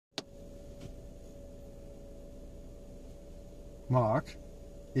Mark,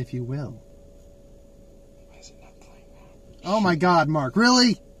 if you will. Why is it not playing now? Oh my God, Mark,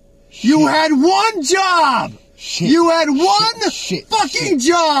 really? Shit. You had one job! Shit. You had one shit, fucking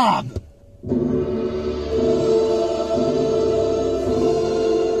job!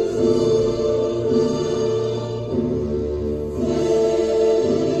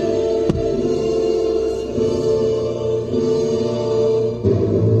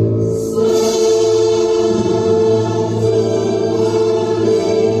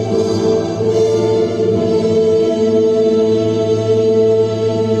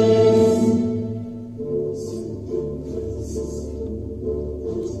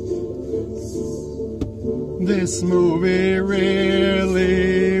 This movie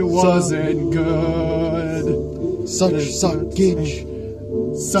really wasn't good. Such suckage.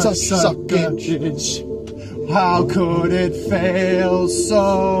 Such suckage. How could it fail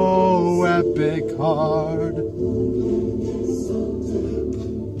so epic hard?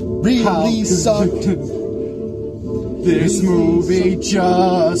 Really sucked. This movie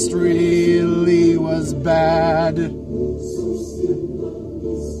just really was bad.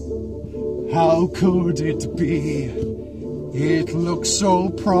 How could it be? It looks so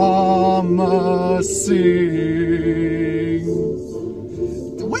promising.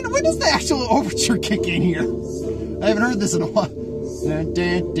 When does the actual overture kick in here? I haven't heard this in a while.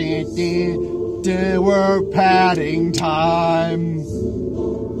 We're padding time.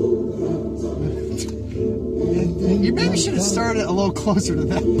 You maybe should have started a little closer to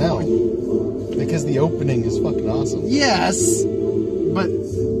that point. No, because the opening is fucking awesome. Yes, but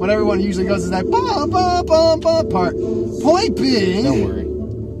what everyone usually goes is that ba-ba-ba-ba part. Point being... Don't worry.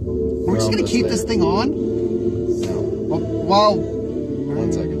 We're just going to keep this thing on? No. Well...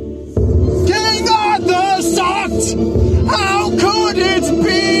 1 second. King Arthur sucked! How could it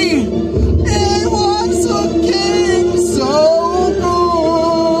be? It was a king so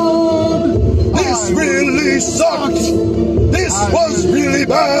good! This really sucked! This was really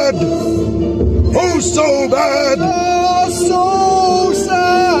bad! Oh, so bad! Oh, so sad!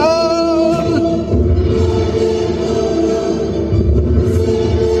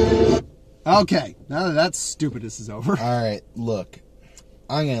 Okay, now that that stupidness is over. Alright, look.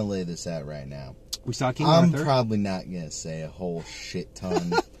 I'm going to lay this out right now. We saw King I'm Arthur. probably not going to say a whole shit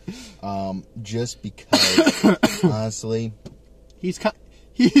ton. Just because, honestly, He's a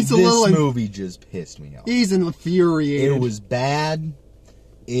little... this movie just pissed me off. He's infuriated. It was bad.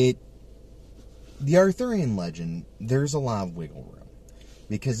 The Arthurian legend, there's a lot of wiggle room.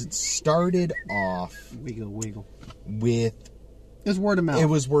 Because it started off Wiggle. with... It was word of mouth. It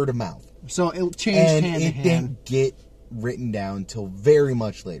was word of mouth. So it changed And hand to it hand. didn't get written down till very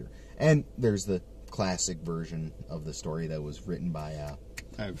much later. And there's the classic version of the story that was written by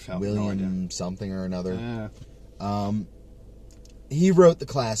William something or another. He wrote the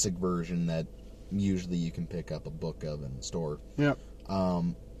classic version that usually you can pick up a book of in the store. Yep.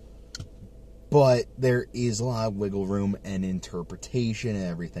 But there is a lot of wiggle room and interpretation and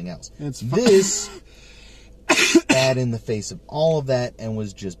everything else. This spat in the face of all of that and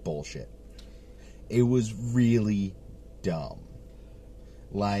was just bullshit. It was really dumb.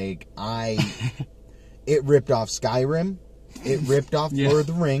 Like, it ripped off Skyrim. It ripped off Lord of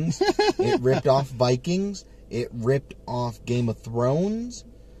the Rings. It ripped off Vikings. It ripped off Game of Thrones.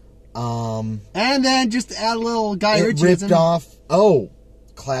 And then just add a little Guy Ritchie. It ripped off,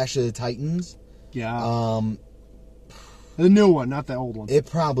 Clash of the Titans. Yeah. The new one, not the old one. It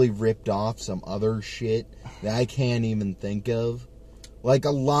probably ripped off some other shit that I can't even think of. Like,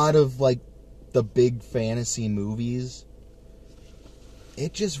 a lot of, like, the big fantasy movies,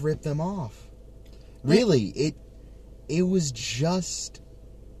 it just ripped them off. Really, it was just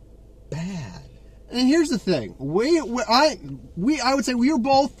bad. And here's the thing: I would say we were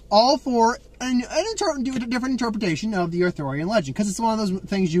both all for a different interpretation of the Arthurian legend, because it's one of those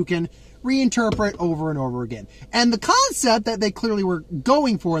things you can reinterpret over and over again. And the concept that they clearly were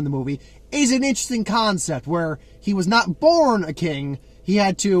going for in the movie is an interesting concept, where he was not born a king. He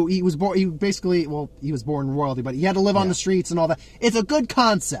was born royalty, but he had to live on the streets and all that. It's a good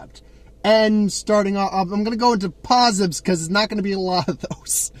concept. And starting off, I'm going to go into positives because it's not going to be a lot of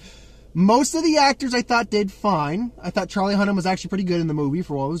those. Most of the actors I thought did fine. I thought Charlie Hunnam was actually pretty good in the movie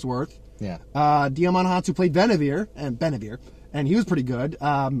for what it was worth. Yeah. Diamond Hansu played Benevere, and he was pretty good.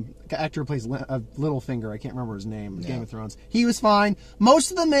 The actor who plays Littlefinger, I can't remember his name, Game of Thrones. He was fine.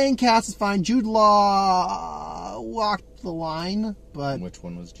 Most of the main cast is fine. Jude Law walked the line, but... Which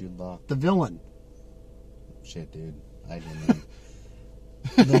one was Jude Law? The villain. Shit, dude. I didn't...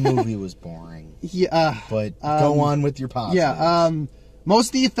 The movie was boring. Yeah. But go on with your positives. Yeah. Most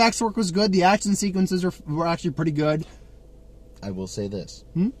of the effects work was good. The action sequences were actually pretty good. I will say this.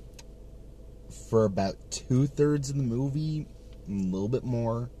 For about 2/3 of the movie, a little bit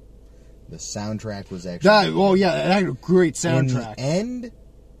more, the soundtrack was actually... Well, yeah, it had a great soundtrack. In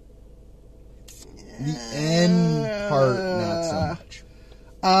the end part, not so much.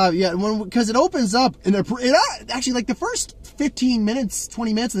 Yeah, because it opens up, and actually, like, the first 15 minutes,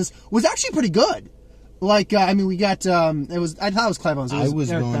 20 minutes of this was actually pretty good. Like, I mean, we got, I thought it was Clive Owens. I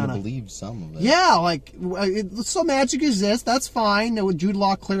was Eric going Bana. to believe some of it. Yeah, like, so magic exists, that's fine. Jude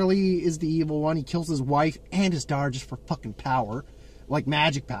Law clearly is the evil one. He kills his wife and his daughter just for fucking power. Like,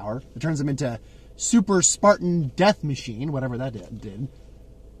 magic power. It turns him into Super Spartan Death Machine, whatever that did.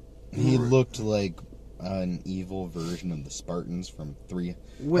 He looked like an evil version of the Spartans from 3...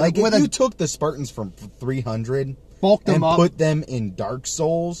 With if you took the Spartans from 300 bulked them and up. put them in Dark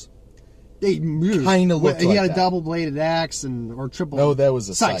Souls... They kind of looked He like had a that. double-bladed axe or triple... No, that was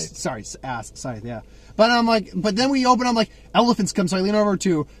a scythe. scythe. Sorry, scythe, yeah. But I'm like... But then we open, I'm like, elephants come, so I lean over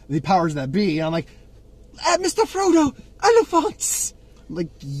to the powers that be, and I'm like, Mr. Frodo, elephants! I'm like,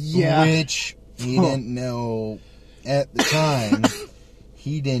 yeah. Which he didn't know at the time.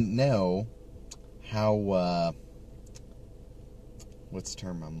 He didn't know how... what's the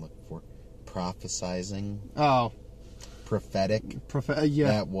term I'm looking for? Prophesizing? Oh. Prophetic? Yeah.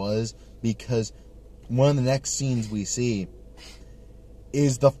 That was... Because one of the next scenes we see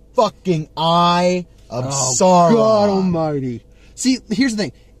is the fucking Eye of Sauron. God almighty. See, here's the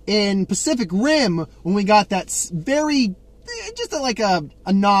thing. In Pacific Rim, when we got that very... Just like a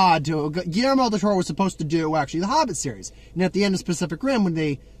nod to... Guillermo del Toro was supposed to do, actually, the Hobbit series. And at the end of Pacific Rim, when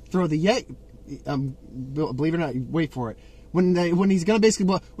they throw the... believe it or not, wait for it. When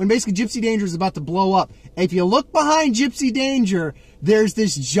Gypsy Danger is about to blow up, if you look behind Gypsy Danger, there's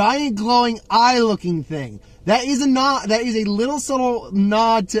this giant glowing eye-looking thing. That is a nod. That is a little subtle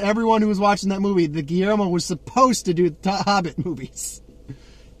nod to everyone who was watching that movie that Guillermo was supposed to do the Hobbit movies.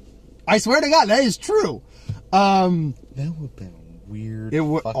 I swear to God, that is true. That would have been a weird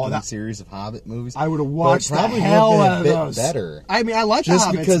fucking series of Hobbit movies. I would have watched the probably hell out of been a those. bit better. I mean, I like the Just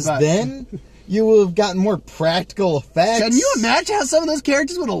Hobbits, because but... then you would have gotten more practical effects. Can you imagine how some of those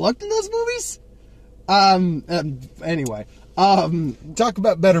characters would have looked in those movies? Anyway. Talk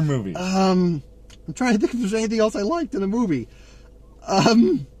about better movies. I'm trying to think if there's anything else I liked in the movie.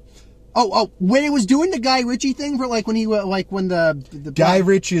 When it was doing the Guy Ritchie thing for when he when the Guy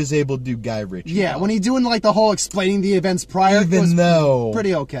Ritchie is able to do Guy Ritchie. Yeah, well. when he's doing the whole explaining the events prior, even though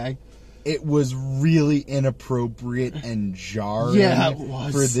pretty okay. It was really inappropriate and jarring Yeah, it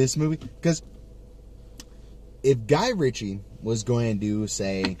was. for this movie. Because if Guy Ritchie was going to do,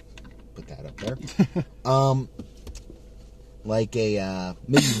 say, put that up there, like a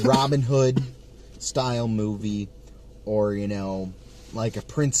maybe Robin Hood style movie, or like a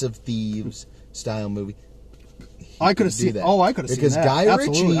Prince of Thieves style movie, I could have seen that. Oh, I could have seen that. Because Guy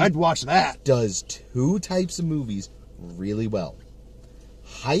Absolutely. Ritchie, I'd watch that. Does two types of movies really well: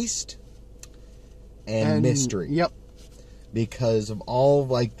 heist and mystery. Yep. Because of all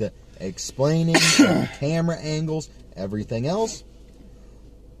the explaining, the camera angles, everything else,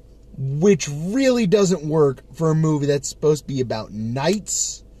 which really doesn't work for a movie that's supposed to be about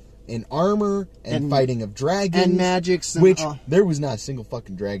knights in armor and fighting of dragons and magics. And, which there was not a single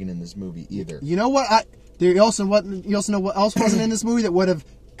fucking dragon in this movie either. You know what? You also know what else wasn't in this movie that would have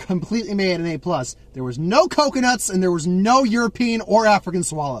completely made an A+. There was no coconuts and there was no European or African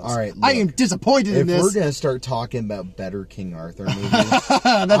swallows. All right, look, I am disappointed in this. If we're going to start talking about better King Arthur movies,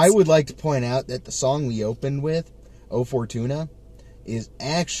 I would like to point out that the song we opened with, O Fortuna, is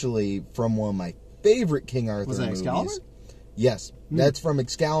actually from one of my favorite King Arthur Was that movies. Excalibur? Yes, that's from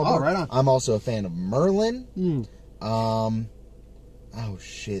Excalibur. Oh, right on. I'm also a fan of Merlin. Oh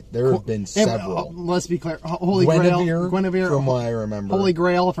shit, there have been several. Let's be clear. Holy Guinevere, Grail. from what I remember. Holy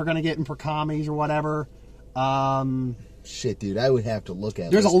Grail, if we're going to get in for comedies or whatever. Shit, dude, I would have to look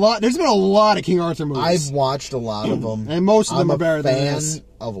at There's this. a lot. There's been a lot of King Arthur movies. I've watched a lot of them. And most of them are better than I'm a this. fan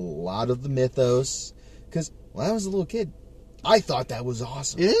of a lot of the mythos. Because when I was a little kid, I thought that was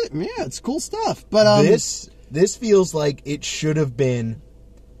awesome. It's cool stuff. But This feels like it should have been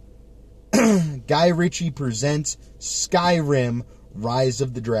Guy Ritchie presents Skyrim Rise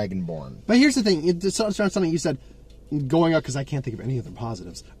of the Dragonborn. But here's the thing. It's something you said going up because I can't think of any of the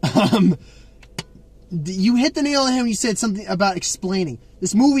positives. You hit the nail on the head when you said something about explaining.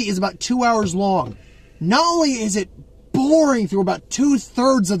 This movie is about 2 hours long. Not only is it boring through about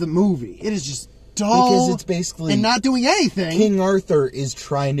 2/3 of the movie, it is just dull. Because it's basically... and not doing anything. King Arthur is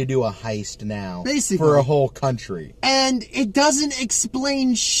trying to do a heist now. Basically. For a whole country. And it doesn't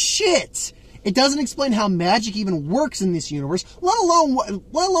explain shit. It doesn't explain how magic even works in this universe, let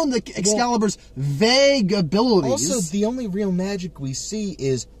alone the Excalibur's vague abilities. Also, the only real magic we see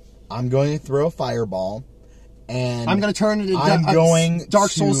is I'm going to throw a fireball, and I'm going to turn into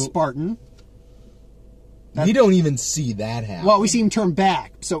Dark Souls Spartan. We don't even see that happen. Well, we see him turn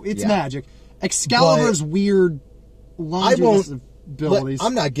back, so it's magic. Excalibur's weird laundry abilities.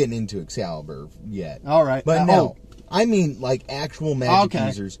 I'm not getting into Excalibur yet. All right. But no, I mean like actual magic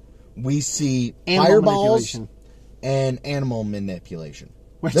users. We see fireballs and animal manipulation.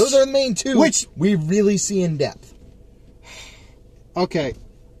 Those are the main two which we really see in depth. Okay.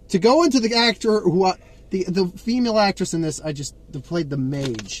 To go into the actor who... The female actress in this, played the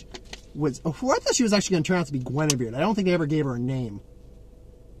mage, who I thought she was actually going to turn out to be Guinevere. I don't think they ever gave her a name.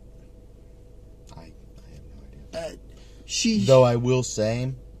 I have no idea. Though I will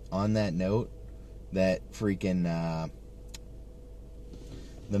say, on that note, that freaking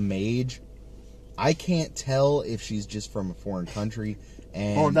the mage, I can't tell if she's just from a foreign country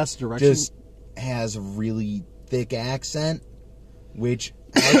and that's the direction. Just has a really thick accent, which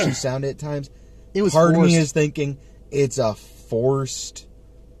actually sounded at times. Part of me is thinking it's a forced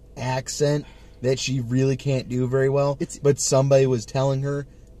accent that she really can't do very well. But somebody was telling her,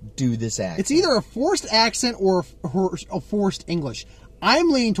 do this accent. It's either a forced accent or a forced English.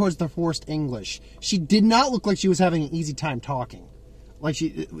 I'm leaning towards the forced English. She did not look like she was having an easy time talking.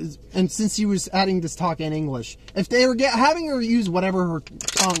 And since she was adding this talk in English, if they were having her use whatever her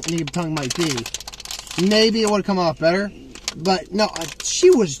native tongue might be, maybe it would have come off better. But no, she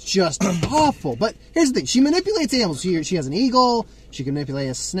was just awful. But here's the thing: she manipulates animals. She has an eagle. She can manipulate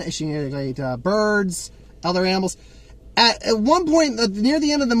a snake. She can manipulate birds, other animals. At one point, near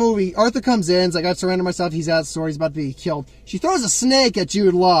the end of the movie, Arthur comes in. He's like, "I surrender myself." He's out of the story. He's about to be killed. She throws a snake at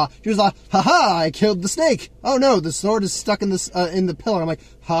Jude Law. She was like, "Ha ha! I killed the snake." Oh no, the sword is stuck in the pillar. I'm like,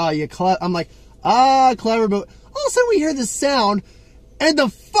 "Ha! You clever." I'm like, "Ah, clever." But all of a sudden, we hear this sound. And the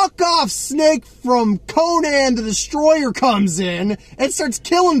fuck-off snake from Conan the Destroyer comes in and starts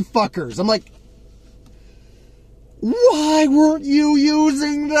killing fuckers. I'm like, why weren't you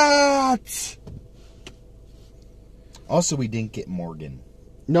using that? Also, we didn't get Morgan.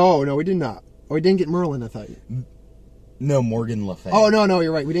 No, we did not. Or we didn't get Merlin, I thought. No, Morgan Le Fay. Oh, no,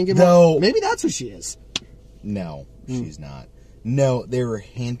 you're right. We didn't get Merlin. Maybe that's who she is. No, she's not. No, they were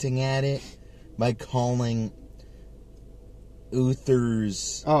hinting at it by calling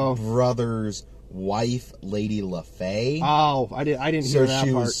Uther's brother's wife, Lady Le Fay. Oh, I didn't hear that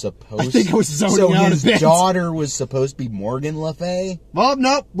she part. Was supposed. I think I was zoning out a bit. So his daughter was supposed to be Morgan Le Fay. Well,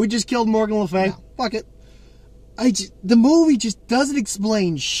 nope, we just killed Morgan Le Fay. No. Fuck it. The movie just doesn't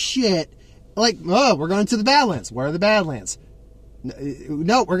explain shit. Like, we're going to the Badlands. Where are the Badlands?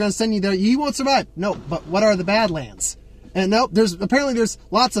 No, we're going to send you there. You won't survive. No, but what are the Badlands? And nope, there's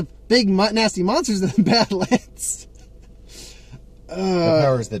lots of big nasty monsters in the Badlands. The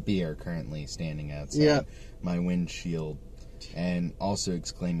powers that be are currently standing outside my windshield and also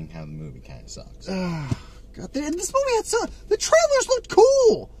exclaiming how the movie kind of sucks. God, this movie had the trailers looked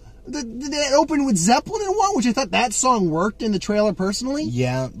cool. It opened with Zeppelin and one, which I thought that song worked in the trailer personally.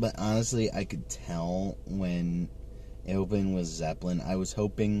 Yeah, but honestly, I could tell when it opened with Zeppelin. I was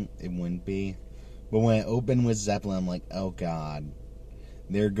hoping it wouldn't be. But when it opened with Zeppelin, I'm like, oh God,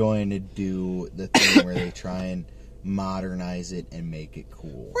 they're going to do the thing where they try and modernize it and make it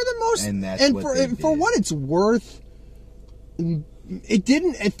cool. For the most, and that's for what it's worth, it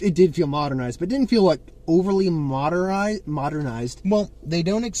did feel modernized, but it didn't feel like overly modernized. Well, they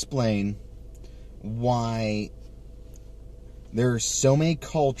don't explain why there are so many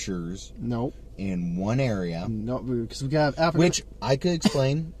cultures. Nope. In one area. No, because we got Africa. Which I could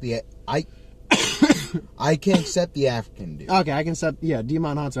explain. I can accept the African dude. Okay, I can accept. Yeah,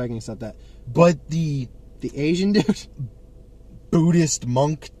 Demon Hanzo, I can accept that. But the Asian dude, Buddhist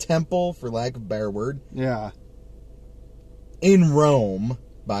monk temple, for lack of a better word. Yeah. In Rome,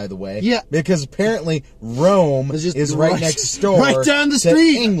 by the way. Yeah. Because apparently Rome is right next door. Right down the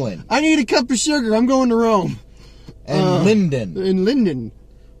street. To England. I need a cup of sugar. I'm going to Rome. And Linden. In Linden.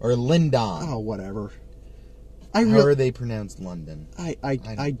 Or Lindon. Oh, whatever. How are they pronounced London?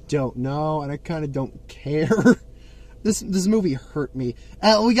 I don't know, and I kind of don't care. This movie hurt me.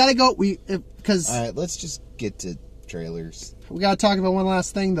 We gotta go. Because all right, let's just get to trailers. We gotta talk about one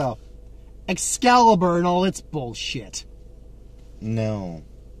last thing though. Excalibur and all its bullshit. No.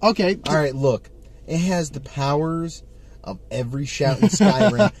 Okay. All right. Look, it has the powers of every shout in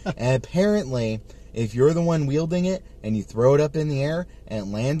Skyrim, and apparently, if you're the one wielding it and you throw it up in the air and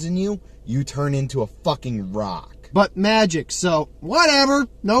it lands in you, you turn into a fucking rock. But magic, so whatever.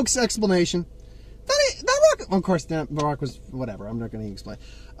 No explanation. That Rock, of course, The Rock was whatever. I'm not going to explain.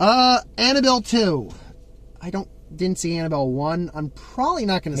 Annabelle 2. Didn't see Annabelle 1. I'm probably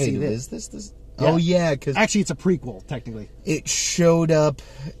not going to see this. Is this? Yeah. Oh yeah, because actually it's a prequel technically. It showed up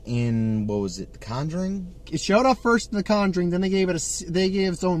in what was it, The Conjuring? It showed up first in The Conjuring, then they gave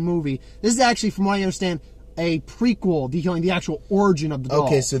its own movie. This is actually, from what I understand, a prequel detailing the actual origin of the doll.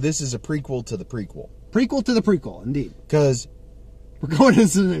 Okay, so this is a prequel to the prequel. Prequel to the prequel, indeed. Because we're going into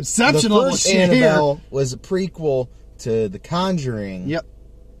some Inception the level first shit Annabelle here. was a prequel to The Conjuring. Yep.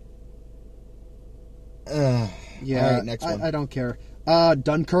 Yeah. All right, next one. I don't care.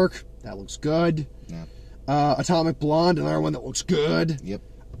 Dunkirk, that looks good. Yeah. Atomic Blonde, another one that looks good. Yep.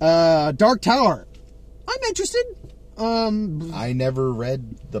 Dark Tower. I'm interested. I never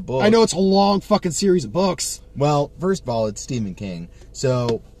read the book. I know it's a long fucking series of books. Well, first of all, it's Stephen King,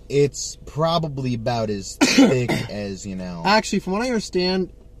 so it's probably about as thick as, Actually, from what I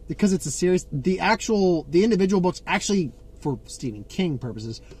understand, because it's a series, the individual books actually, for Stephen King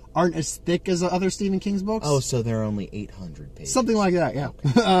purposes, aren't as thick as the other Stephen King's books. Oh, so they're only 800 pages. Something like that, yeah.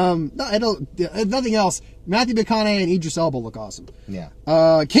 Okay. No, I don't. If nothing else, Matthew McConaughey and Idris Elba look awesome. Yeah.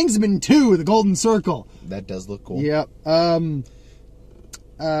 Kingsman 2: The Golden Circle. That does look cool. Yep.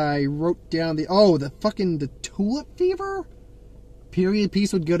 I wrote down the Tulip Fever period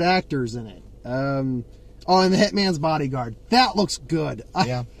piece with good actors in it. And The Hitman's Bodyguard. That looks good.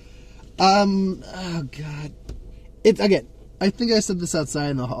 Yeah. Oh god. It's again. I think I said this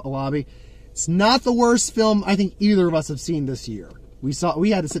outside in the lobby. It's not the worst film I think either of us have seen this year. We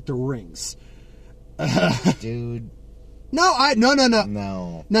had to sit through Rings. Dude. No.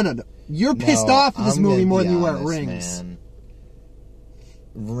 No. You're pissed off at this I'm movie gonna more be than you were at honest, Rings. Man.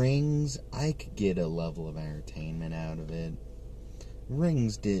 Rings, I could get a level of entertainment out of it.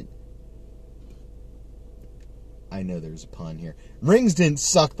 Rings did. I know there's a pun here. Rings didn't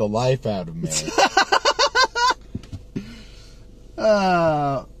suck the life out of me.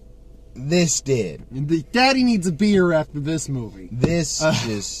 This did. Daddy needs a beer after this movie. This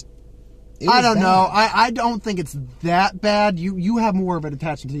just... I don't know. I don't think it's that bad. You have more of an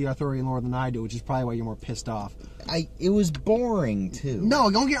attachment to the Arthurian lore than I do, which is probably why you're more pissed off. It was boring, too. No,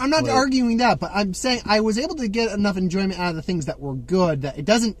 I'm not arguing that, but I'm saying I was able to get enough enjoyment out of the things that were good that it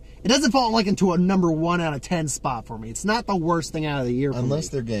doesn't fall into a number 1 out of 10 spot for me. It's not the worst thing out of the year for me. Unless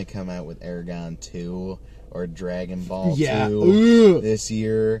they're going to come out with Aragon 2 or Dragon Ball 2 Ugh. this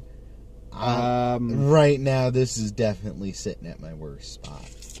year. Right now, this is definitely sitting at my worst spot.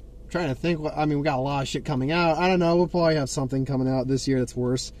 Trying to think. We got a lot of shit coming out. I don't know. We'll probably have something coming out this year that's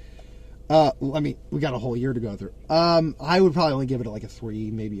worse. We got a whole year to go through. I would probably only give it like a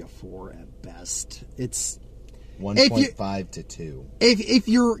 3, maybe a 4 at best. It's 1.5 to 2. If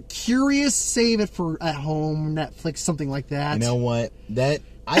you're curious, save it for at home, Netflix, something like that. You know what?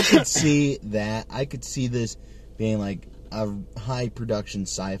 I could see that. I could see this being like a high production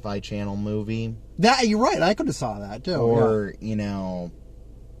sci-fi channel movie. That you're right. I could have saw that too. Or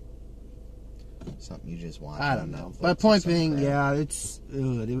something you just watch. I don't know. Netflix But point or being, something. yeah,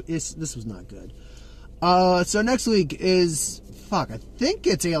 this was not good. So next week is I think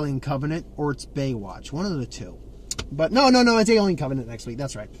it's Alien Covenant or it's Baywatch, one of the two. But no, it's Alien Covenant next week.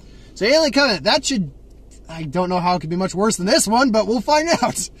 That's right. So Alien Covenant, I don't know how it could be much worse than this one, but we'll find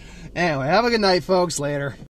out. Anyway, have a good night, folks. Later.